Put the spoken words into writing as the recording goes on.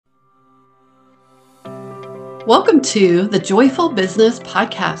Welcome to the Joyful Business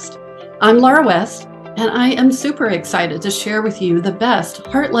Podcast. I'm Laura West, and I am super excited to share with you the best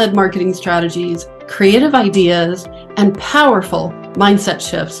heart-led marketing strategies, creative ideas, and powerful mindset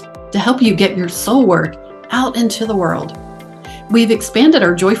shifts to help you get your soul work out into the world. We've expanded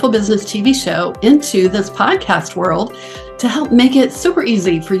our Joyful Business TV show into this podcast world to help make it super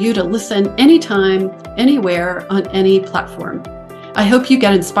easy for you to listen anytime, anywhere, on any platform. I hope you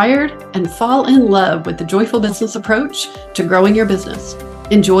get inspired and fall in love with the joyful business approach to growing your business.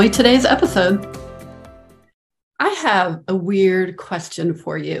 Enjoy today's episode. I have a weird question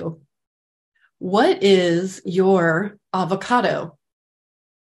for you. What is your avocado?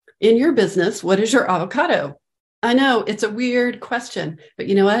 In your business, what is your avocado? I know it's a weird question, but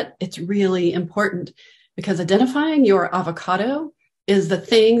you know what? It's really important because identifying your avocado is the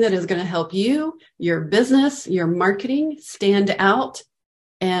thing that is going to help you, your business, your marketing stand out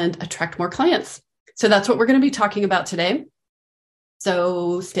and attract more clients. So that's what we're going to be talking about today.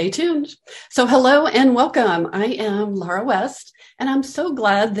 So stay tuned. So hello and welcome. I am Laura West, and I'm so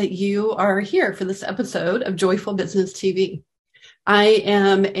glad that you are here for this episode of Joyful Business TV. I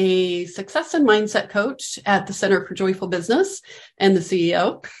am a success and mindset coach at the Center for Joyful Business and the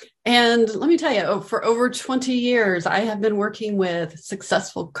CEO. And let me tell you, for over 20 years, I have been working with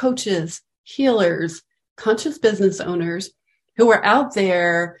successful coaches, healers, conscious business owners who are out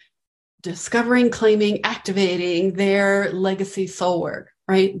there discovering, claiming, activating their legacy soul work,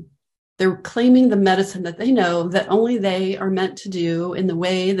 right? They're claiming the medicine that they know that only they are meant to do in the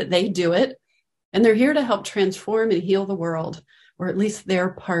way that they do it. And they're here to help transform and heal the world, or at least their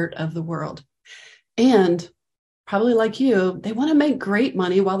part of the world. And probably like you, they want to make great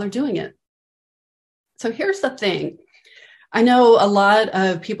money while they're doing it. So here's the thing. I know a lot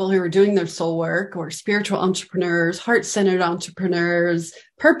of people who are doing their soul work, or spiritual entrepreneurs, heart-centered entrepreneurs,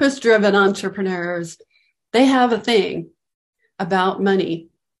 purpose-driven entrepreneurs, they have a thing about money,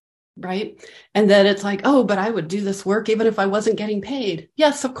 right? And that it's like, oh, but I would do this work even if I wasn't getting paid.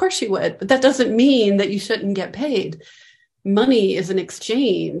 Yes, of course you would, but that doesn't mean that you shouldn't get paid. Money is an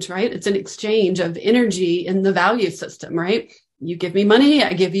exchange, right? It's an exchange of energy in the value system, right? You give me money,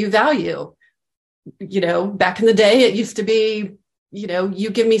 I give you value. You know, back in the day, it used to be, you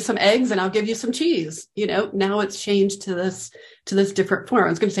give me some eggs and I'll give you some cheese. Now it's changed to this different form.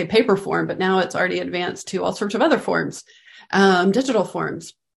 I was going to say paper form, but now it's already advanced to all sorts of other forms, digital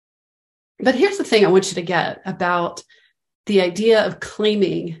forms. But here's the thing I want you to get about the idea of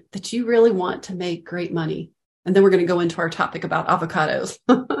claiming that you really want to make great money. And then we're going to go into our topic about avocados.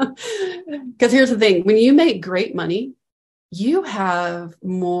 Because here's the thing, when you make great money, you have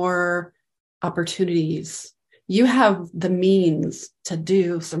more opportunities. You have the means to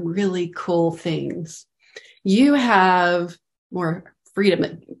do some really cool things. You have more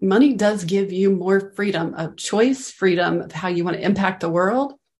freedom. Money does give you more freedom of choice, freedom of how you want to impact the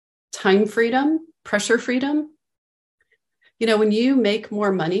world, time freedom, pressure freedom. When you make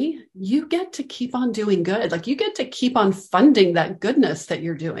more money, you get to keep on doing good. Like you get to keep on funding that goodness that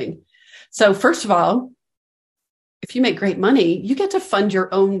you're doing. So first of all, if you make great money, you get to fund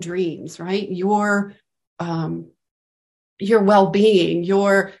your own dreams, right? Your well-being,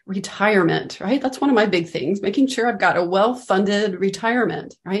 your retirement, right? That's one of my big things, making sure I've got a well-funded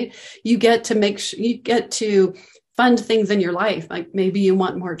retirement, right? You get to fund things in your life. Like maybe you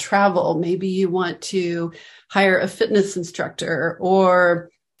want more travel. Maybe you want to hire a fitness instructor or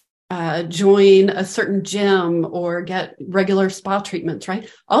join a certain gym or get regular spa treatments, right?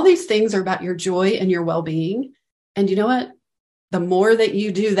 All these things are about your joy and your well-being. And you know what? The more that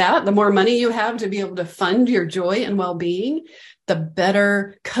you do that, the more money you have to be able to fund your joy and well-being, the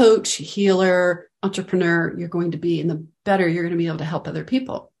better coach, healer, entrepreneur you're going to be, and the better you're going to be able to help other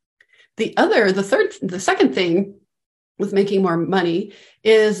people. The second thing with making more money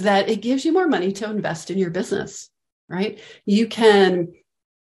is that it gives you more money to invest in your business, right? You can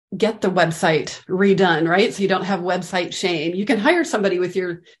get the website redone, right? So you don't have website shame. You can hire somebody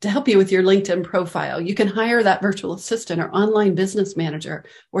to help you with your LinkedIn profile. You can hire that virtual assistant or online business manager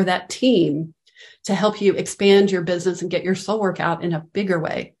or that team to help you expand your business and get your soul work out in a bigger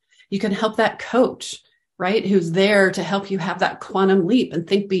way. You can help that coach, right? Who's there to help you have that quantum leap and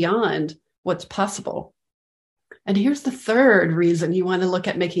think beyond what's possible. And here's the third reason you want to look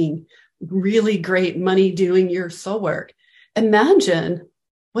at making really great money doing your soul work. Imagine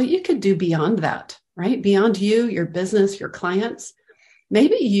what you could do beyond that, right? Beyond you, your business, your clients.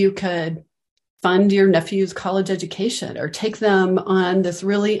 Maybe you could fund your nephew's college education or take them on this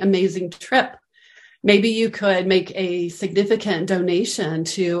really amazing trip. Maybe you could make a significant donation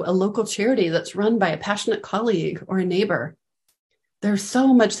to a local charity that's run by a passionate colleague or a neighbor. There's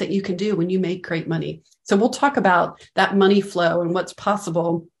so much that you can do when you make great money. So we'll talk about that money flow and what's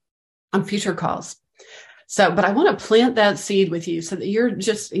possible on future calls. So, but I want to plant that seed with you so that you're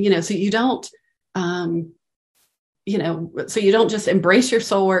just, so you don't, so you don't just embrace your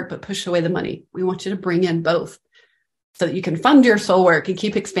soul work, but push away the money. We want you to bring in both so that you can fund your soul work and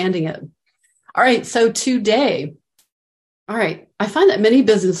keep expanding it. All right. So today, I find that many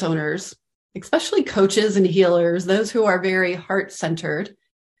business owners, especially coaches and healers, those who are very heart-centered,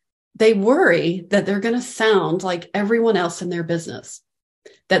 they worry that they're going to sound like everyone else in their business,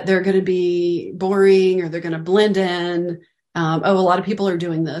 that they're going to be boring or they're going to blend in. A lot of people are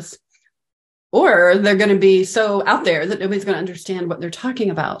doing this. Or they're going to be so out there that nobody's going to understand what they're talking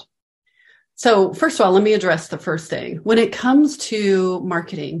about. So first of all, let me address the first thing. When it comes to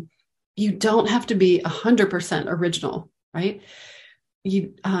marketing, you don't have to be 100% original, right?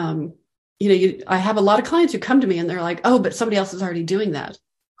 I have a lot of clients who come to me and they're like, oh, but somebody else is already doing that.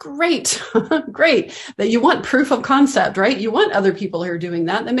 Great. Great. That you want proof of concept, right? You want other people who are doing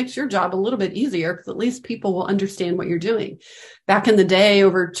that. That makes your job a little bit easier because at least people will understand what you're doing. Back in the day,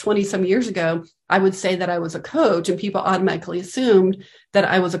 over 20 some years ago, I would say that I was a coach and people automatically assumed that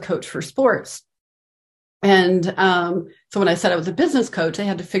I was a coach for sports. And so when I said I was a business coach, they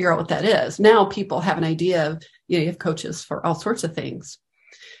had to figure out what that is. Now people have an idea of, you have coaches for all sorts of things.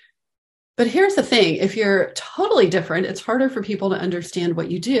 But here's the thing, if you're totally different, it's harder for people to understand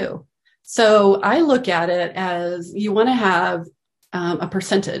what you do. So I look at it as you want to have a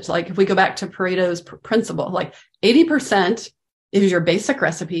percentage. Like if we go back to Pareto's principle, like 80% is your basic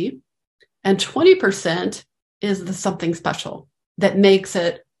recipe and 20% is the something special that makes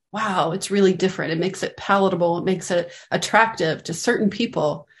it, wow, it's really different. It makes it palatable. It makes it attractive to certain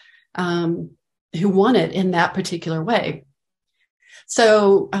people who want it in that particular way.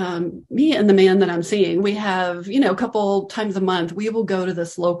 So me and the man that I'm seeing, we have, a couple times a month, we will go to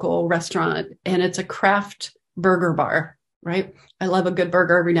this local restaurant and it's a craft burger bar, right? I love a good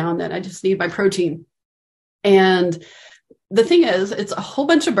burger every now and then. I just need my protein. And the thing is, it's a whole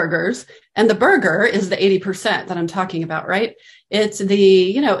bunch of burgers and the burger is the 80% that I'm talking about, right? It's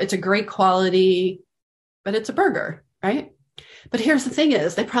it's a great quality, but it's a burger, right? But here's the thing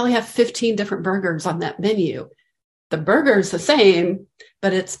is they probably have 15 different burgers on that menu. The burger is the same,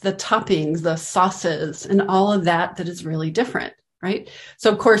 but it's the toppings, the sauces, and all of that is really different, right?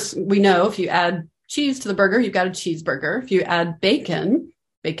 So, of course, we know if you add cheese to the burger, you've got a cheeseburger. If you add bacon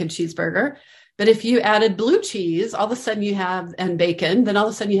cheeseburger. But if you added blue cheese, all of a sudden and bacon, then all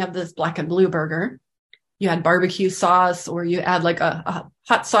of a sudden you have this black and blue burger. You add barbecue sauce or you add like a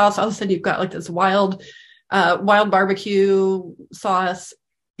hot sauce, all of a sudden you've got like this wild barbecue sauce.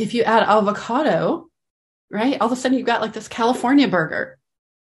 If you add avocado, right? All of a sudden you've got like this California burger,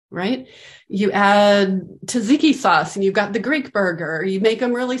 right? You add tzatziki sauce and you've got the Greek burger. You make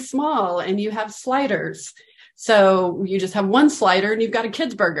them really small and you have sliders. So you just have one slider and you've got a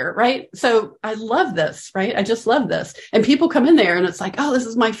kid's burger, right? So I love this, right? I just love this. And people come in there and it's like, oh, this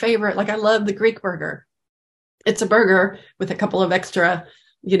is my favorite. Like I love the Greek burger. It's a burger with a couple of extra,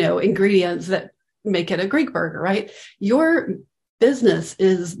 ingredients that make it a Greek burger, right? Your business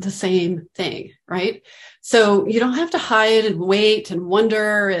is the same thing, right? So you don't have to hide and wait and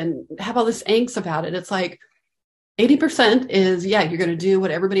wonder and have all this angst about it. It's like 80% is, you're going to do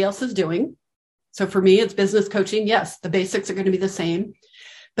what everybody else is doing. So for me, it's business coaching. Yes, the basics are going to be the same,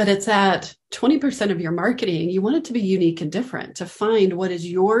 but it's at 20% of your marketing. You want it to be unique and different, to find what is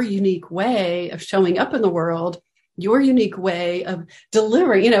your unique way of showing up in the world, your unique way of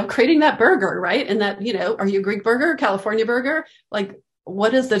delivering, creating that burger, right? And that, are you a Greek burger, California burger? Like,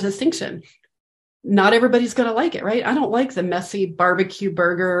 what is the distinction? Not everybody's going to like it, right? I don't like the messy barbecue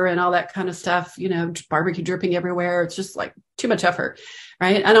burger and all that kind of stuff, barbecue dripping everywhere. It's just like too much effort,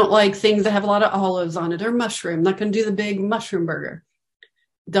 right? I don't like things that have a lot of olives on it or mushroom. I'm not going to do the big mushroom burger.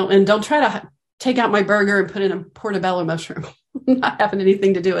 Don't try to take out my burger and put in a portobello mushroom. Not having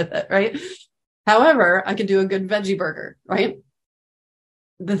anything to do with it, right? However, I could do a good veggie burger, right?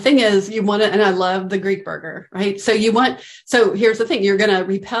 The thing is you want it, and I love the Greek burger, right? So here's the thing, you're going to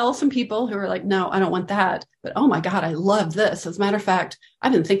repel some people who are like, no, I don't want that. But oh my God, I love this. As a matter of fact,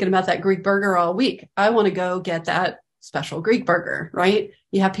 I've been thinking about that Greek burger all week. I want to go get that special Greek burger, right?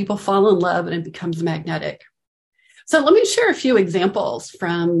 You have people fall in love and it becomes magnetic. So let me share a few examples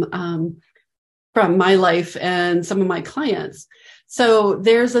from my life and some of my clients. So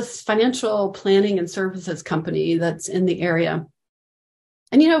there's this financial planning and services company that's in the area.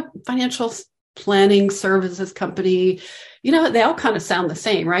 And, financial planning services company, they all kind of sound the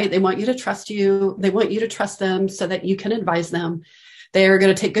same, right? They want you to trust you. They want you to trust them so that you can advise them. They're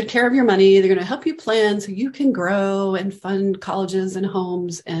going to take good care of your money. They're going to help you plan so you can grow and fund colleges and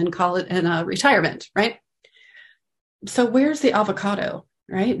homes and college and retirement, right? So where's the avocado,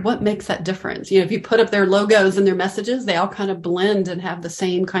 right? What makes that difference? If you put up their logos and their messages, they all kind of blend and have the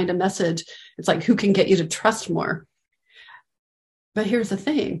same kind of message. It's like, who can get you to trust more? But here's the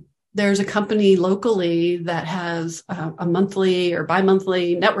thing. There's a company locally that has a monthly or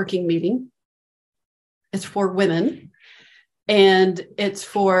bi-monthly networking meeting. It's for women, and it's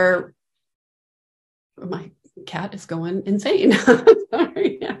for, my cat is going insane.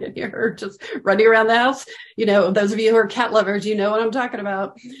 Sorry, I can hear her just running around the house. Those of you who are cat lovers, you know what I'm talking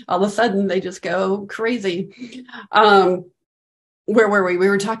about. All of a sudden, they just go crazy. Where were we? We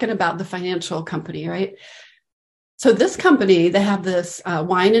were talking about the financial company, right? So this company, they have this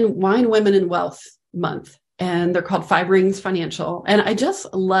Wine Women and Wealth month, and they're called Five Rings Financial. And I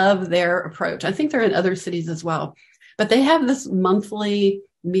just love their approach. I think they're in other cities as well, but they have this monthly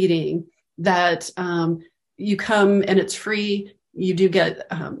meeting that you come and it's free. You do get,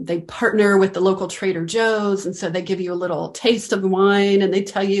 they partner with the local Trader Joe's. And so they give you a little taste of the wine and they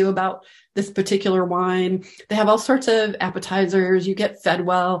tell you about this particular wine. They have all sorts of appetizers. You get fed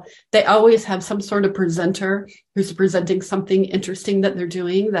well. They always have some sort of presenter who's presenting something interesting that they're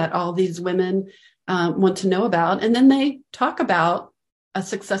doing that all these women want to know about. And then they talk about a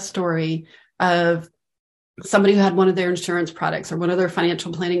success story of somebody who had one of their insurance products or one of their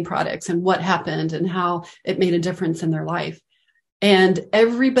financial planning products and what happened and how it made a difference in their life. And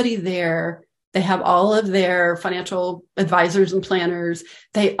everybody there, they have all of their financial advisors and planners.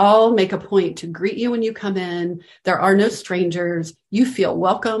 They all make a point to greet you when you come in. There are no strangers. You feel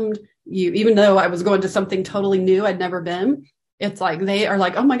welcomed. Even though I was going to something totally new, I'd never been. It's like, they are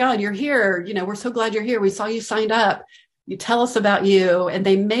like, oh my God, you're here. We're so glad you're here. We saw you signed up. You tell us about you. And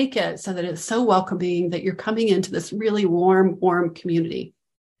they make it so that it's so welcoming that you're coming into this really warm community.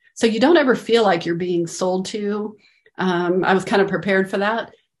 So you don't ever feel like you're being sold to. I was kind of prepared for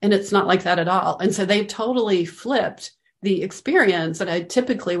that. And it's not like that at all. And so they've totally flipped the experience that I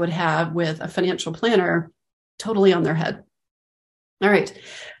typically would have with a financial planner totally on their head. All right.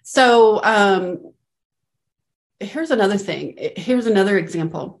 So here's another thing. Here's another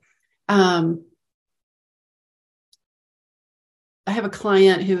example. I have a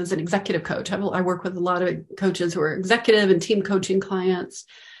client who is an executive coach. I work with a lot of coaches who are executive and team coaching clients.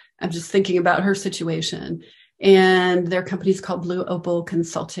 I'm just thinking about her situation. And their company's called Blue Opal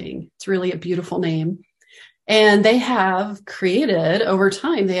Consulting. It's really a beautiful name. And they have created, over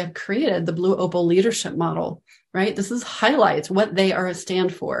time, the Blue Opal leadership model, right? This highlights what they are a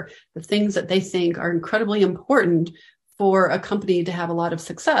stand for, the things that they think are incredibly important for a company to have a lot of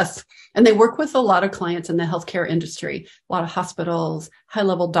success. And they work with a lot of clients in the healthcare industry, a lot of hospitals,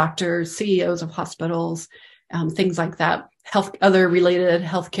 high-level doctors, CEOs of hospitals, things like that, other related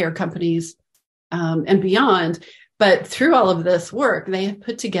healthcare companies. And beyond. But through all of this work, they have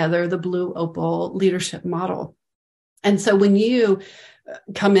put together the Blue Opal leadership model. And so when you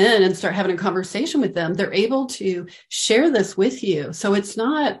come in and start having a conversation with them, they're able to share this with you. So it's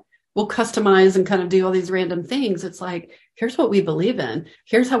not, we'll customize and kind of do all these random things. It's like, here's what we believe in.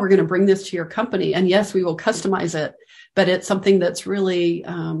 Here's how we're going to bring this to your company. And yes, we will customize it, but it's something that's really,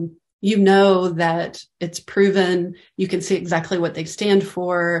 that it's proven. You can see exactly what they stand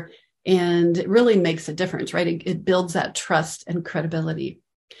for. And it really makes a difference, right? It builds that trust and credibility.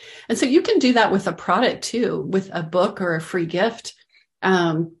 And so you can do that with a product too, with a book or a free gift.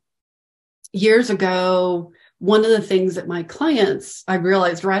 Years ago, one of the things that my clients, I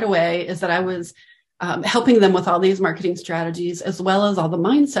realized right away is that I was helping them with all these marketing strategies, as well as all the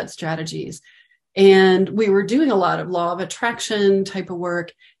mindset strategies. And we were doing a lot of law of attraction type of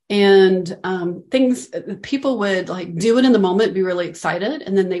work. And things, people would like do it in the moment, be really excited,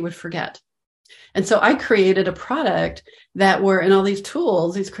 and then they would forget. And so I created a product that were in all these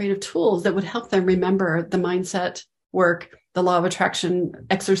tools, these creative tools that would help them remember the mindset work, the law of attraction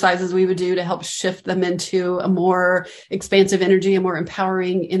exercises we would do to help shift them into a more expansive energy, a more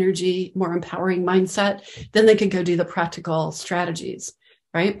empowering energy, more empowering mindset. Then they could go do the practical strategies,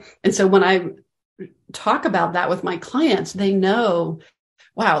 right? And so when I talk about that with my clients, they know,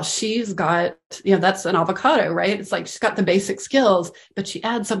 wow, she's got, that's an avocado, right? It's like she's got the basic skills, but she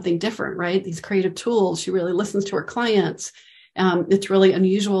adds something different, right? These creative tools. She really listens to her clients. It's really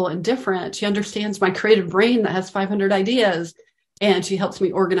unusual and different. She understands my creative brain that has 500 ideas, and she helps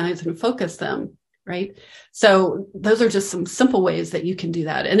me organize and focus them, right? So those are just some simple ways that you can do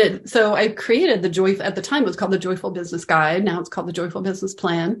that. And so I created at the time it was called the Joyful Business Guide. Now it's called the Joyful Business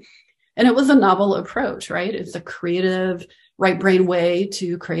Plan. And it was a novel approach, right? It's a creative, right brain way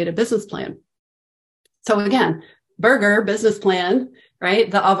to create a business plan. So again, burger business plan, right?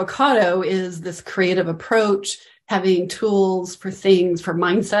 The avocado is this creative approach, having tools for things, for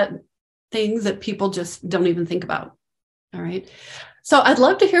mindset, things that people just don't even think about. All right. So I'd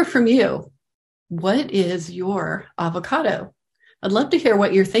love to hear from you. What is your avocado? I'd love to hear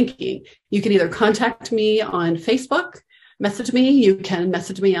what you're thinking. You can either contact me on Facebook, message me. You can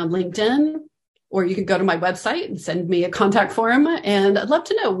message me on LinkedIn, or you can go to my website and send me a contact form. And I'd love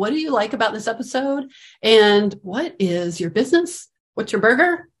to know, what do you like about this episode? And what is your business? What's your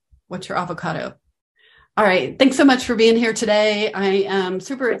burger? What's your avocado? All right. Thanks so much for being here today. I am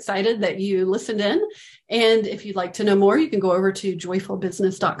super excited that you listened in. And if you'd like to know more, you can go over to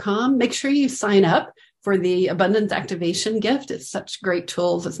joyfulbusiness.com. Make sure you sign up for the Abundance Activation Gift. It's such great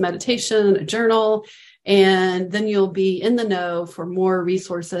tools. It's meditation, a journal, and then you'll be in the know for more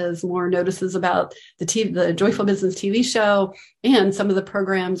resources, more notices about the Joyful Business TV show, and some of the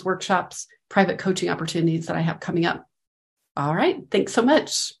programs, workshops, private coaching opportunities that I have coming up. All right. Thanks so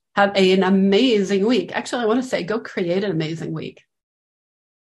much. Have an amazing week. Actually, I want to say, go create an amazing week.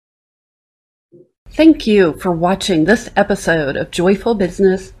 Thank you for watching this episode of Joyful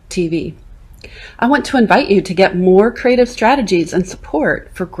Business TV. I want to invite you to get more creative strategies and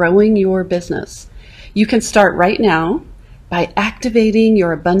support for growing your business. You can start right now by activating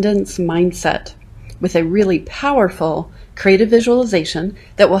your abundance mindset with a really powerful creative visualization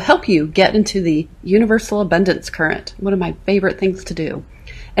that will help you get into the universal abundance current, one of my favorite things to do.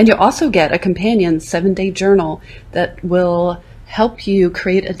 And you'll also get a companion 7-day journal that will help you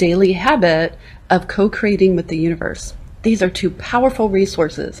create a daily habit of co-creating with the universe. These are 2 powerful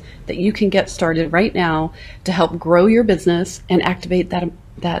resources that you can get started right now to help grow your business and activate that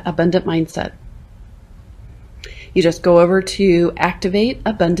abundant mindset. You just go over to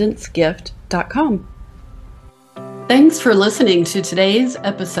activateabundancegift.com. Thanks for listening to today's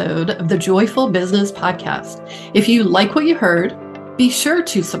episode of the Joyful Business Podcast. If you like what you heard, be sure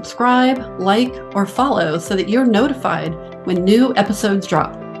to subscribe, like, or follow so that you're notified when new episodes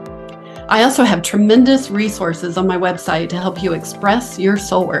drop. I also have tremendous resources on my website to help you express your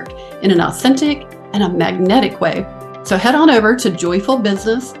soul work in an authentic and a magnetic way. So head on over to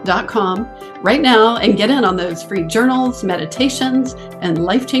joyfulbusiness.com right now and get in on those free journals, meditations, and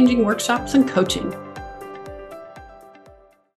life-changing workshops and coaching.